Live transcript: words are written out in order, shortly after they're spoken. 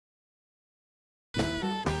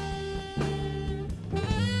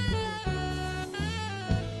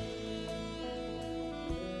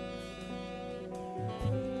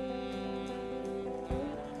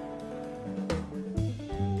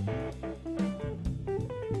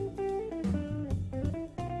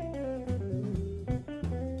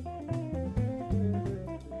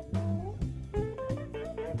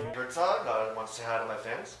Hertzog. I want to say hi to my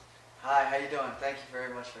fans. Hi, how you doing? Thank you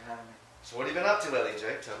very much for having me. So what have you been up to lately,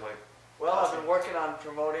 Jake? Tell me. Well, I've been working on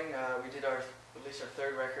promoting. We did released our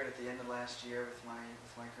third record at the end of last year with my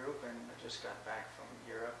group, and I just got back from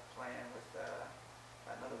Europe playing with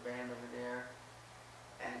another band over there.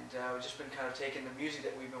 And we've just been kind of taking the music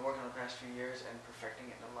that we've been working on the past few years and perfecting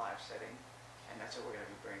it in a live setting. And that's what we're going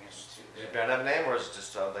to be bringing to. Does your band have a name, or is it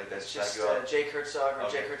just like that? It's just Jake Hertzog or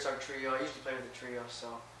Jake Hertzog Trio. I usually play with the trio,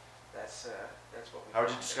 so that's what we. How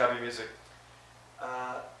would you describe your music?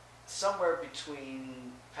 Somewhere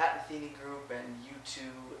between Pat Metheny Group and U2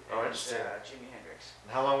 and Jimi Hendrix.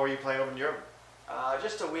 And how long were you playing over in Europe?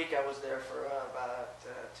 Just a week. I was there for about 2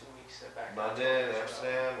 weeks back. London,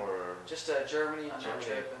 Amsterdam, or just Germany on that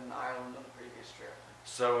trip and Ireland on the previous trip.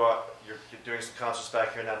 So you're doing some concerts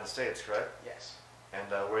back here now in the States, correct? Yes. And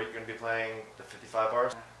where are you going to be playing the 55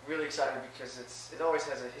 bars? Really excited because it always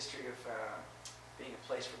has a history of being a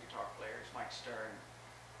place for guitar players. Mike Stern,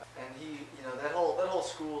 and he, that whole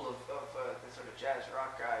school of the sort of jazz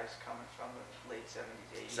rock guys coming from the late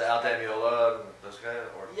 70s, 80s. So Al Miola and those guys,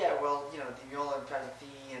 or yeah, well, Miola and Pat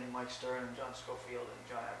Metheny and Mike Stern and John Scofield and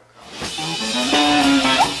John Abercrombie.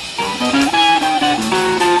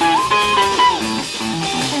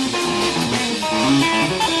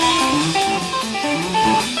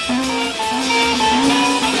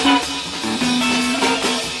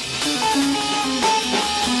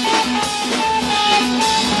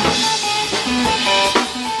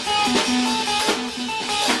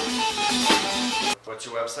 What's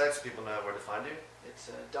your website so people know where to find you? It's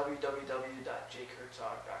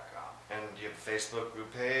www.jakehertzog.com. And do you have a Facebook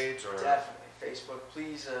group page? Or Definitely. Facebook.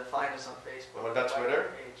 Please find us on Facebook. What about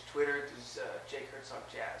Twitter? Twitter is Jake Hertzog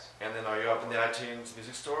Jazz. And then are you up in the iTunes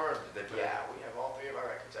music store? Or did they put we have all three of our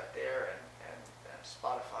records up there and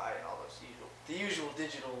Spotify and all those usual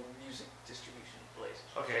digital music distribution places.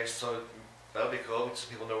 Okay, so that'll be cool so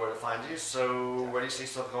people know where to find you. So where do you see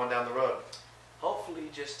yourself going down the road? Hopefully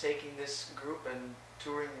just taking this group and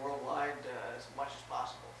touring worldwide as much as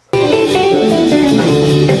possible.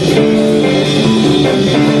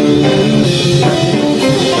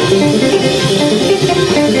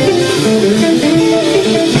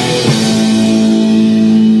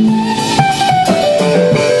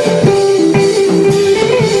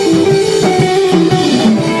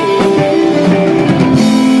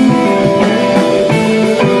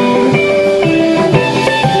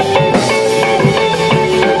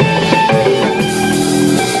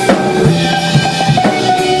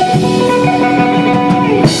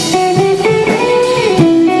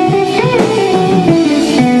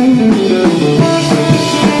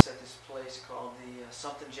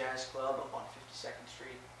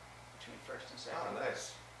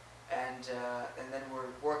 And then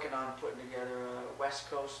we're working on putting together a West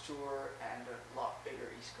Coast tour and a lot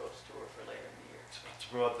bigger East Coast tour for later in the year. To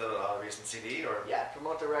promote the recent CD, or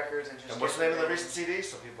promote the records and just. And what's the name of the recent CD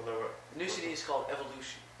so people know what? The new CD is called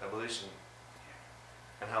Evolution. Evolution.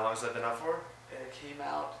 And how long has that been out for? It came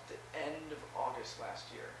out at the end of August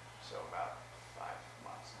last year, so about 5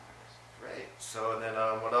 months now, I guess. Great. So and then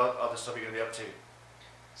what other stuff are you going to be up to?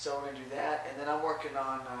 So we're going to do that, and then I'm working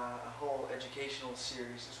on a whole educational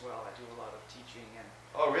series as well. I do a lot of teaching and.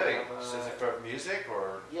 Oh really? So is it for music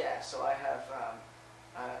or? Yeah. So I have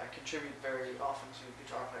I contribute very often to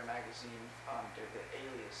Guitar Player magazine under the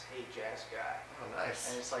alias Hey Jazz Guy. Oh nice.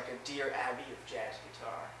 And it's like a Dear Abby of jazz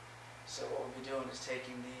guitar. So what we'll be doing is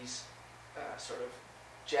taking these sort of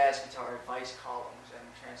jazz guitar advice columns and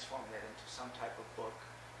transforming that into some type of book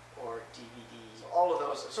or DVD. So all of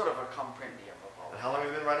those, sort of a compendium of all. And how long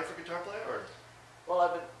have you been writing for Guitar Player? Or?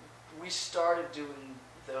 Well, we started doing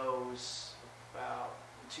those about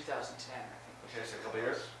in 2010, I think. Okay, so a couple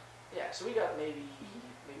years? Yeah, so we got maybe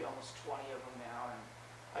almost 20 of them now, and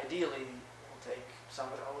ideally we'll take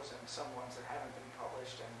some of those and some ones that haven't been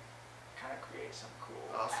published and kind of create some cool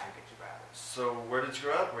package about it. So where did you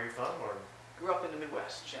grow up? Where are you from? Or? Grew up in the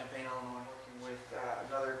Midwest, Champaign, Illinois, working with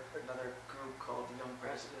another group called the Young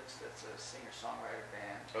Presidents. That's a singer-songwriter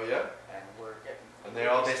band. Oh yeah? And we're getting. And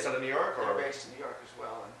they're all based out of New York, or? They're based in New York as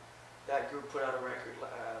well, and that group put out a record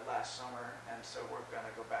last summer, and so we're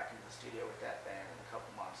gonna go back into the studio with that band in a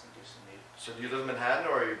couple months and do some new. So do you live in Manhattan,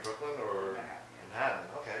 or are you Brooklyn, or? Manhattan. Yeah. Manhattan.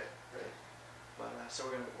 Okay, great. But so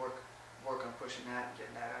we're gonna work on pushing that and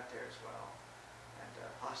getting that out there as well, and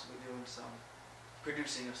possibly doing some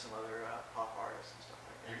producing of some other pop artists and stuff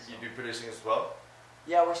like that. You do producing as well?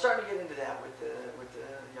 Yeah, we're starting to get into that with the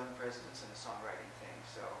Young Presidents and the songwriting thing.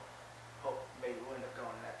 So hope maybe we'll end up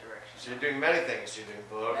going in that direction. So you're doing many things. You're doing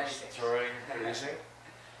books, touring, producing.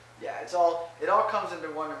 Yeah, it all comes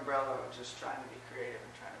under one umbrella of just trying to be creative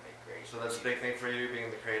and trying to make great So that's a big thing for you,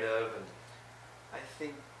 being the creative, and I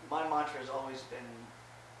think my mantra has always been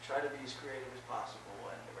try to be as creative as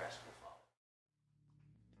possible and the rest will follow.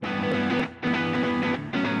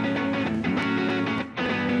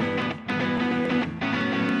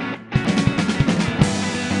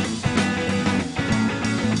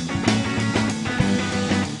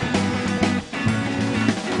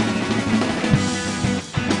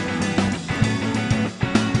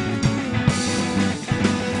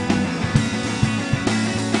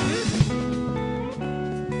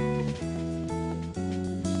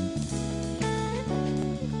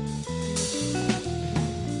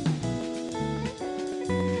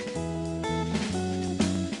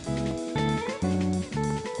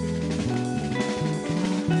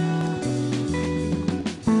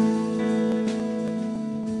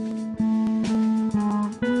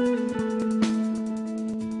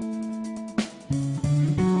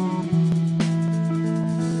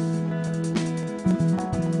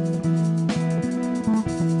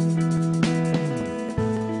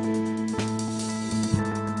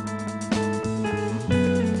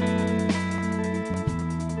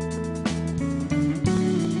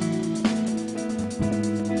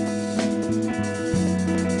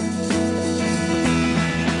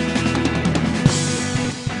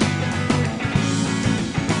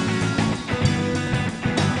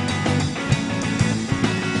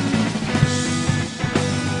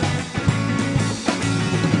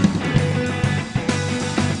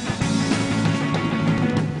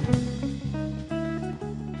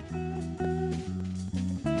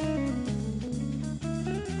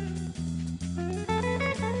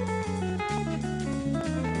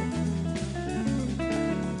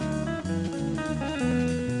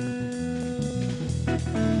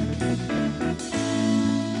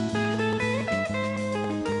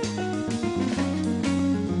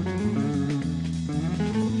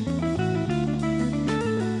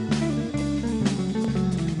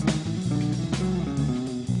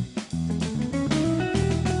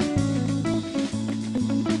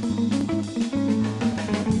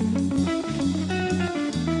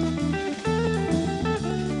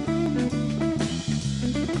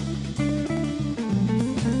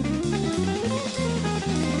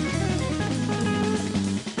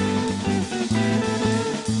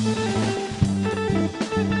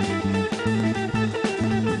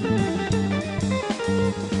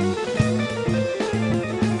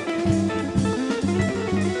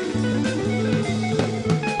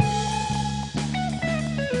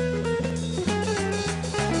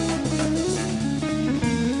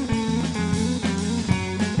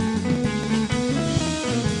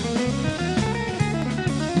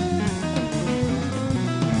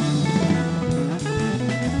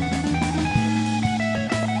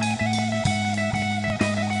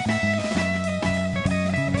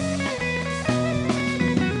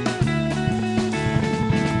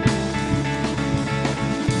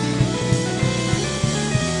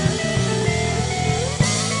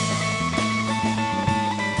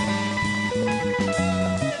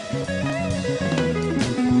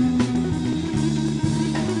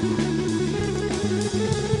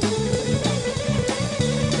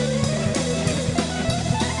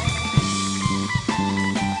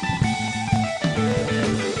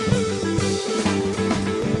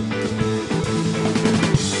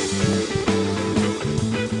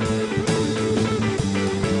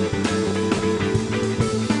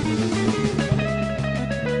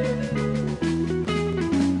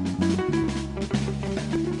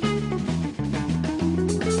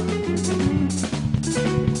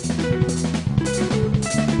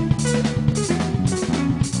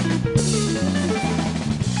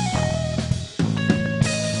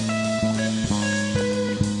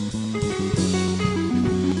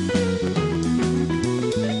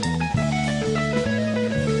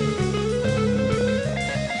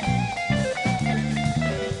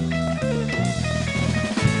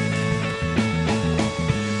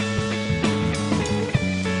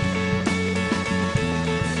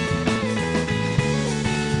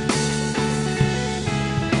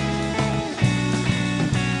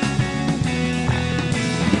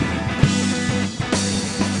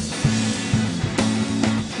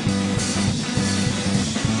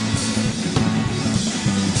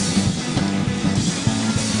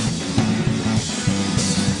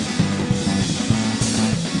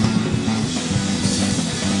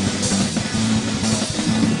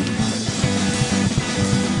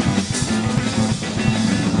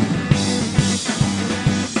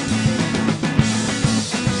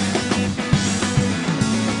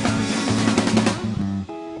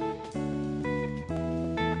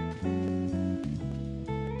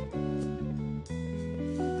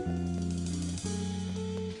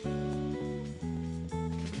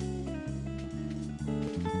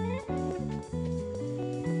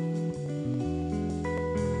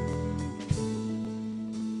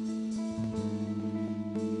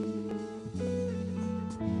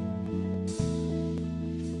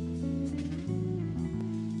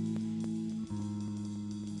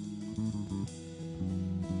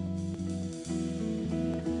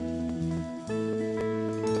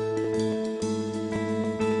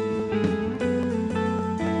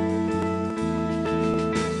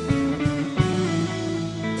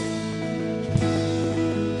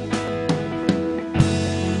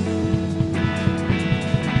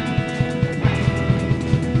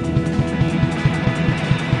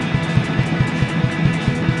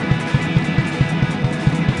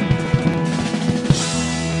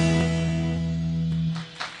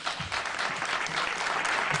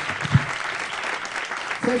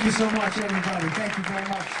 Thank you so much, everybody. Thank you very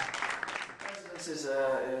much. This is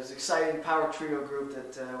an exciting power trio group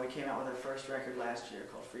that we came out with our first record last year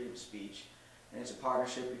called Freedom of Speech. And it's a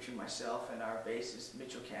partnership between myself and our bassist,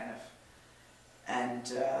 Mitchell Caniff. And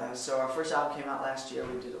so our first album came out last year.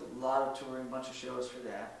 We did a lot of touring, a bunch of shows for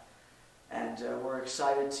that. And we're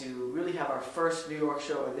excited to really have our first New York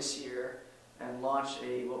show of this year and launch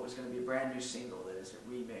what was going to be a brand new single that is a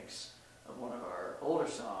remix of one of our older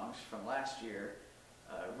songs from last year,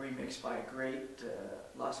 remixed by a great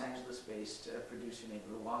Los Angeles-based producer named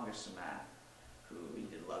Ruwanga Samath, who we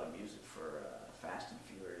did a lot of music for Fast and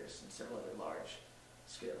Furious and several other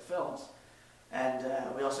large-scale films. And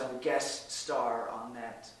we also have a guest star on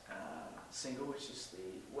that single, which is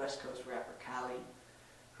the West Coast rapper Kali,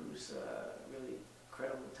 who's a really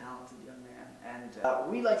incredible, talented young man.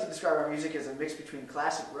 And we like to describe our music as a mix between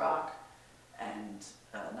classic rock and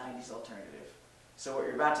 90s alternative. So what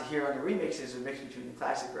you're about to hear on the remix is a mix between the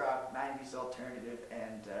classic rock, 90s alternative,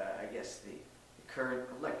 and I guess the current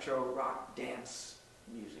electro rock dance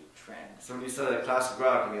music trend. So when you say like classic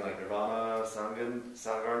rock, you mean like Nirvana, Soundgarden,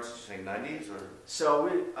 such a thing, 90s, or? So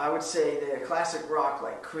I would say the classic rock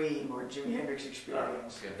like Cream or Jimi Hendrix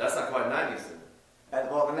Experience. Okay. That's not quite 90s then.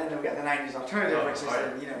 Well, and then we got the 90s alternative, which is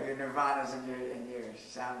right. your Nirvanas and your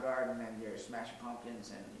Soundgarden and your Smashing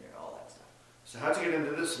Pumpkins and your all that stuff. So how'd you get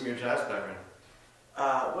into this from your jazz background?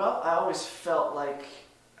 Well, I always felt like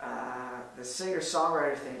the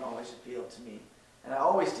singer-songwriter thing always appealed to me. And I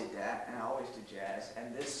always did that, and I always did jazz.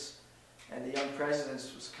 And the Young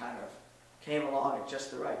Presidents came along at just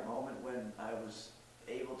the right moment when I was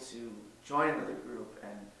able to join another group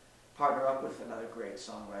and partner up with another great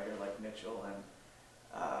songwriter like Mitchell and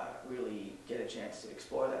really get a chance to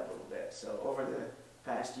explore that a little bit. So over the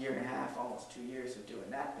past year and a half, almost 2 years of doing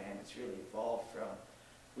that band, it's really evolved from,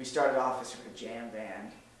 we started off as sort of a jam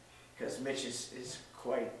band, because Mitch is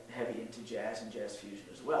quite heavy into jazz and jazz fusion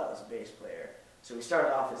as well as a bass player. So we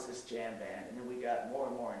started off as this jam band, and then we got more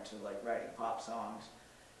and more into like writing pop songs,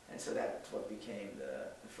 and so that's what became the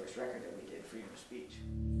first record that we did, Freedom of Speech.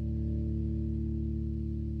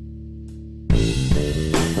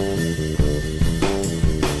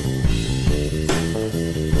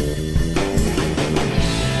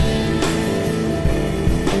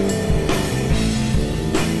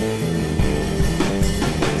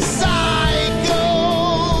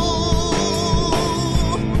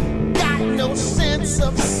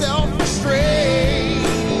 Of self-restraint,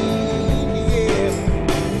 yeah.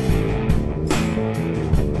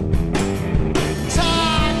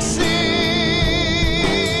 Toxic,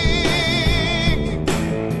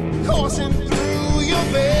 coursing through your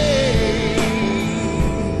veins.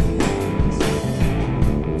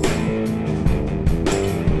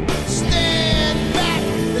 Stand back,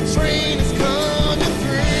 the train is coming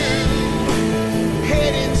through,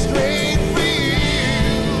 heading straight for you,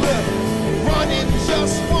 running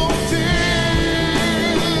just won't do.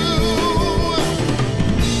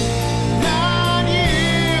 Not you,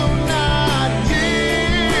 not you.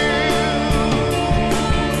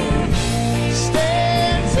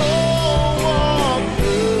 Stand tall, walk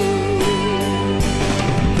through.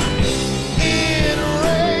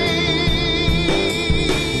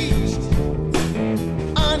 Enraged,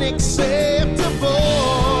 unacceptable.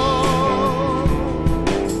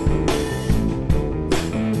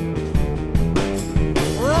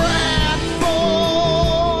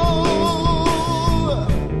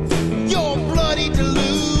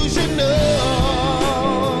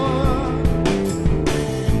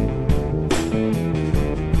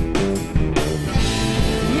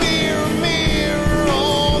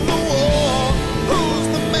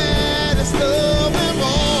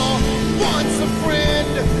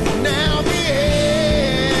 Now the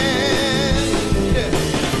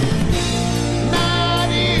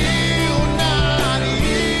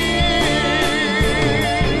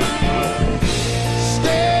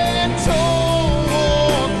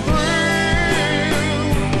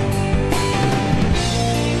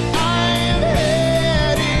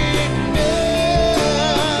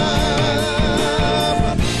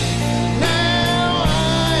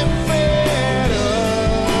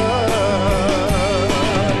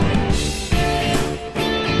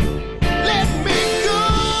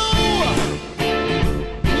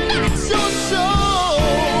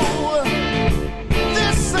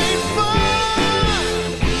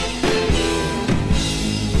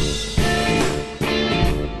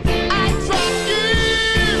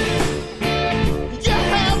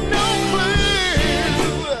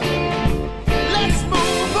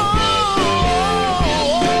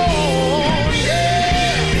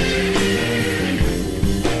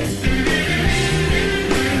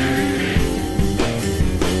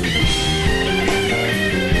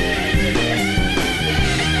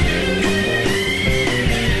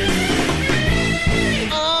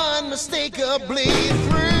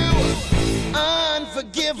through.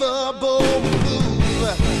 Unforgivable move,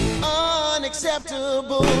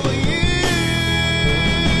 unacceptable you.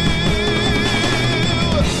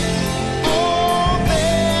 All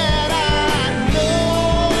that I know,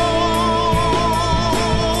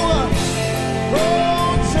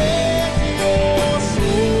 protect your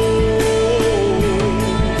soul.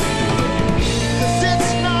 'Cause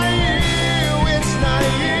it's not you, it's not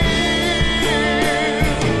you.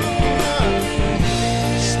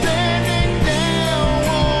 Standing down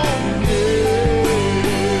on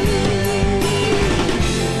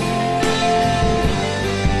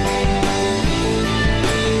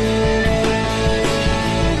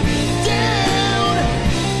down,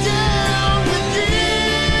 down with you.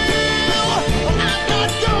 I'm not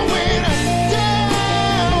going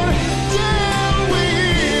down, down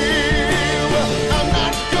with you. I'm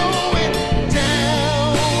not going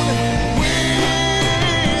down with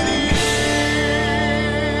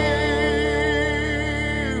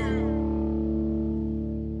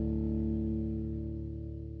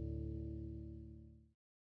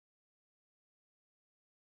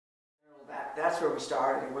That's where we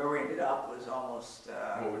started, and where we ended up was almost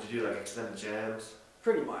What would you do, like extended jams?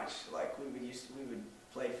 pretty much like we would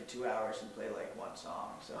play for 2 hours and play like one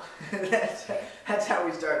song. So that's how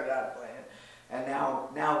we started out playing, and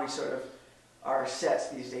now we sort of our sets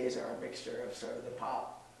these days are a mixture of sort of the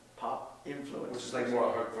pop influence, Which is like more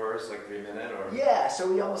a hook verse, like 3 minute, or yeah.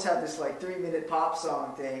 So we almost have this like 3-minute pop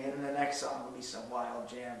song thing, and then the next song will be some wild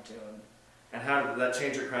jam tune. And how did that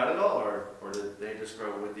change your crowd at all, or did they just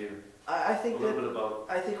grow with you? I A think little that bit of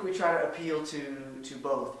both. I think we try to appeal to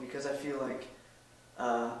both, because I feel like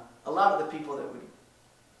a lot of the people that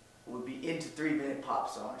would be into 3-minute pop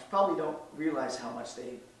songs probably don't realize how much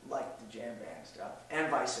they like the jam band stuff,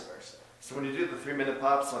 and vice versa. So when you do the 3-minute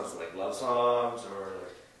pop songs, like love songs or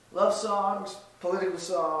like, Love songs, political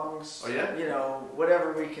songs, Oh, yeah? you know,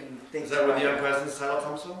 whatever we can think. is that where the to Young write. President's title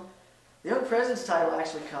comes from? The Young President's title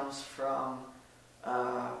actually comes from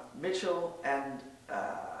Mitchell and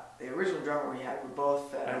the original drummer we had were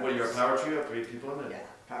both. And what, you're a power trio, 3 people in it? Yeah,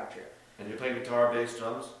 power trio. And you're playing guitar, bass,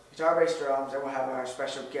 drums? Guitar, bass, drums, and we'll have our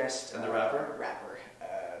special guest. And the rapper? Rapper.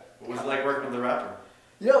 What was it like working with the rapper?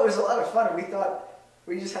 You know, it was a lot of fun.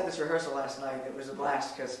 We just had this rehearsal last night. It was a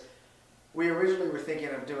blast because we originally were thinking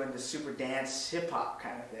of doing this super dance hip hop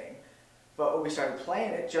kind of thing, but when we started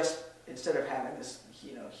playing it, just instead of having this,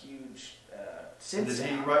 you know, huge synth Did he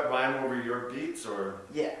sound, rhyme over your beats, or?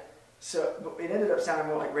 yeah. So but it ended up sounding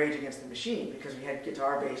more like Rage Against the Machine because we had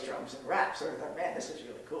guitar, bass, drums, and rap. So I thought, man, this is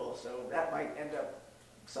really cool. So that might end up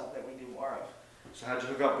something that we do more of. So how'd you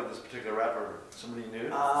hook up with this particular rapper? Somebody you knew?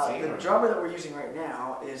 Seen, The or? drummer that we're using right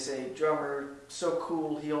now is a drummer so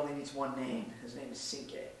cool he only needs one name. His name is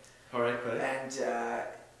Sinke. All right, great. And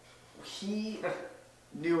he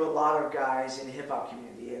knew a lot of guys in the hip hop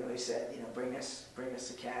community, and he said, you know, bring us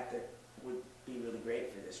a cat that would be really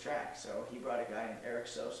great for this track. So he brought a guy named Eric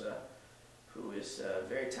Sosa, who is a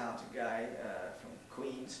very talented guy from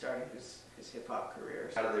Queens, starting his hip hop career.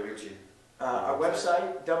 How do they reach you? Our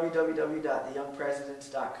website,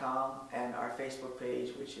 www.theyoungpresidents.com, and our Facebook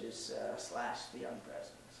page, which is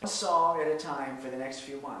 /theyoungpresidents. One song at a time for the next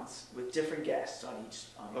few months, with different guests on each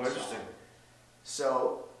Oh, interesting. song.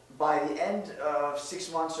 So by the end of 6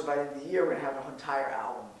 months or by the end of the year, we're going to have an entire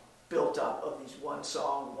album built up of these one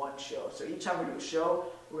song, one show. So each time we do a show,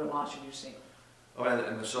 we're going to launch a new single. Oh,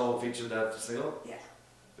 and the show will feature that single? Yeah.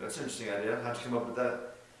 That's an interesting idea. How'd you come up with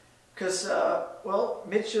that? Because, well,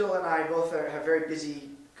 Mitchell and I both have very busy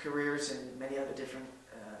careers and many other different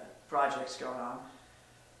projects going on.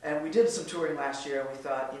 And we did some touring last year, and we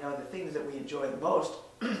thought, you know, the things that we enjoy the most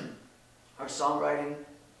are songwriting,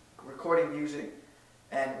 recording music,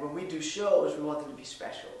 and when we do shows, we want them to be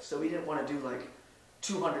special. So we didn't want to do like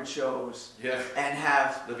 200 shows Yeah. and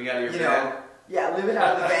have, Living out of your you van? know, yeah, living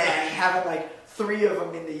out of the van, having like 3 of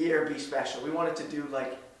them in the year be special. We wanted to do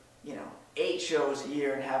like, you know, 8 shows a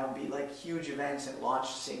year and have them be like huge events and launch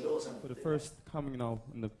singles. And For the first coming now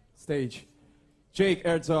on the stage, Jake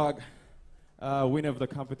Hertzog, winner of the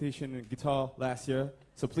competition in guitar last year.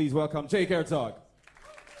 So please welcome Jake Hertzog.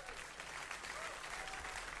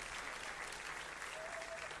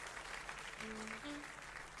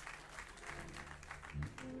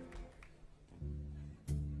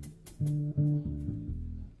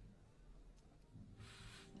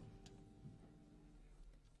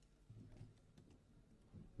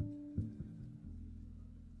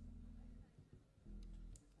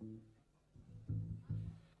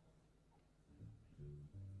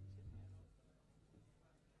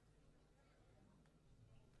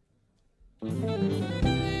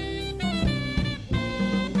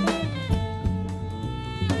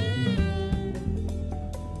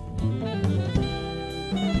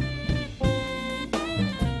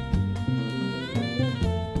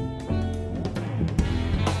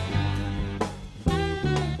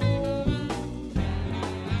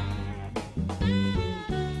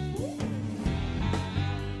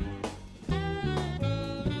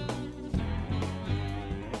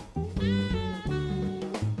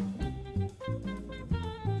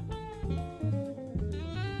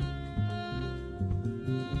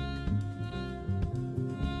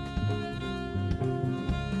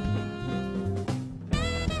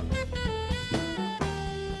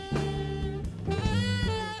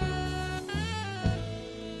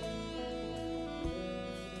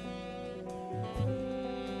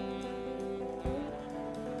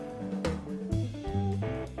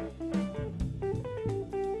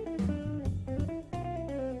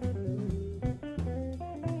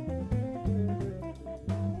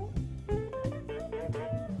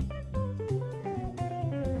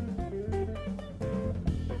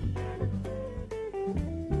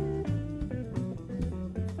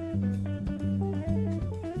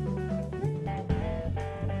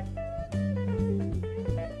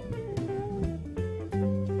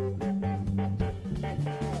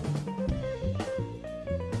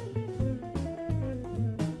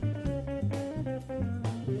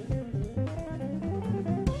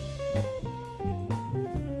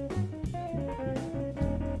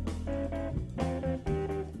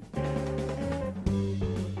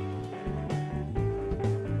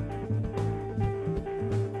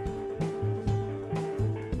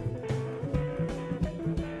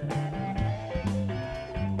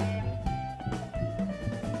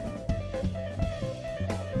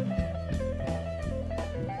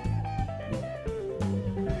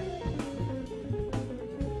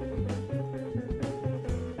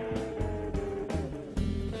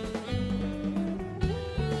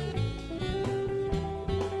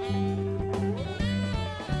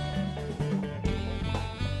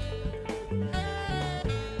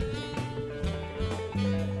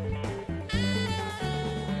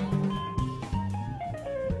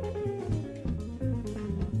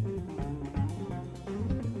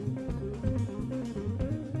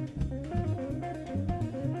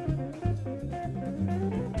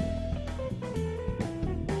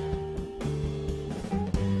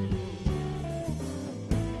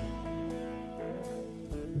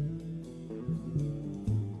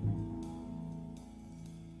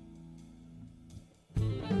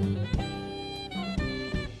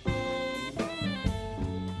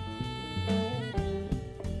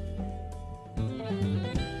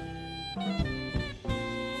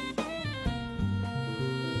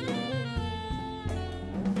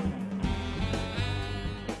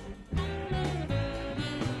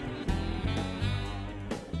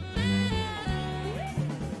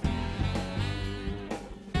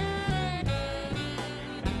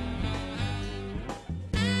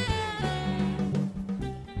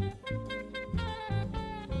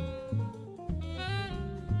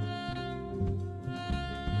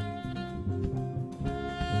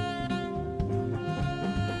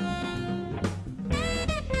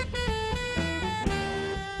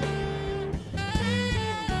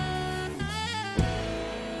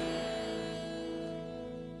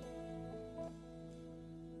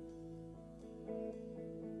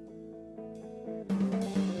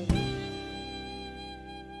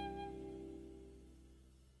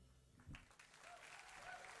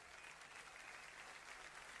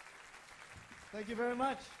 Thank you very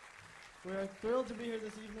much. We're thrilled to be here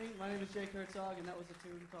this evening. My name is Jake Hertzog, and that was a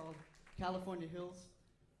tune called California Hills.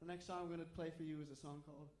 The next song I'm going to play for you is a song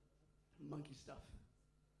called Monkey Stuff.